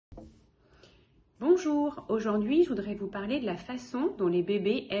Bonjour, aujourd'hui je voudrais vous parler de la façon dont les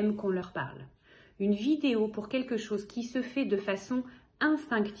bébés aiment qu'on leur parle. Une vidéo pour quelque chose qui se fait de façon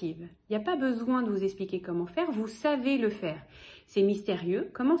instinctive. Il n'y a pas besoin de vous expliquer comment faire, vous savez le faire. C'est mystérieux,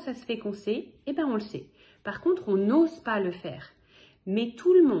 comment ça se fait qu'on sait? Eh bien on le sait. Par contre on n'ose pas le faire. Mais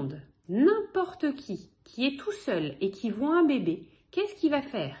tout le monde, n'importe qui est tout seul et qui voit un bébé, qu'est-ce qu'il va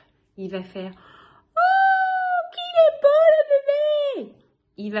faire? Il va faire « Oh, qu'il est beau le bébé !»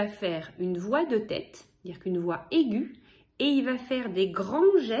 Il va faire une voix de tête, dire qu'une voix aiguë, et il va faire des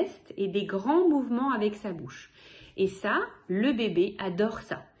grands gestes et des grands mouvements avec sa bouche. Et ça, le bébé adore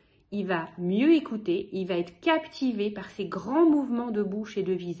ça. Il va mieux écouter, il va être captivé par ces grands mouvements de bouche et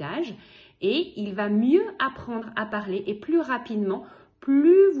de visage, et il va mieux apprendre à parler et plus rapidement.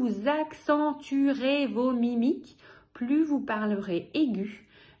 Plus vous accentuerez vos mimiques, plus vous parlerez aigu,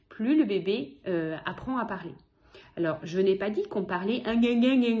 plus le bébé apprend à parler. Alors, je n'ai pas dit qu'on parlait un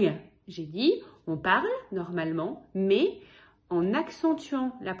gna. J'ai dit, on parle normalement, mais en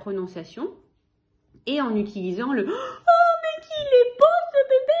accentuant la prononciation et en utilisant le « Oh, mais qu'il est beau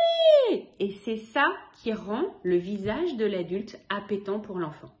ce bébé !» Et c'est ça qui rend le visage de l'adulte appétant pour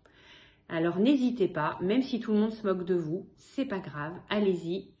l'enfant. Alors, n'hésitez pas, même si tout le monde se moque de vous, c'est pas grave,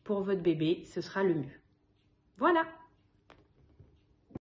 allez-y, pour votre bébé, ce sera le mieux. Voilà!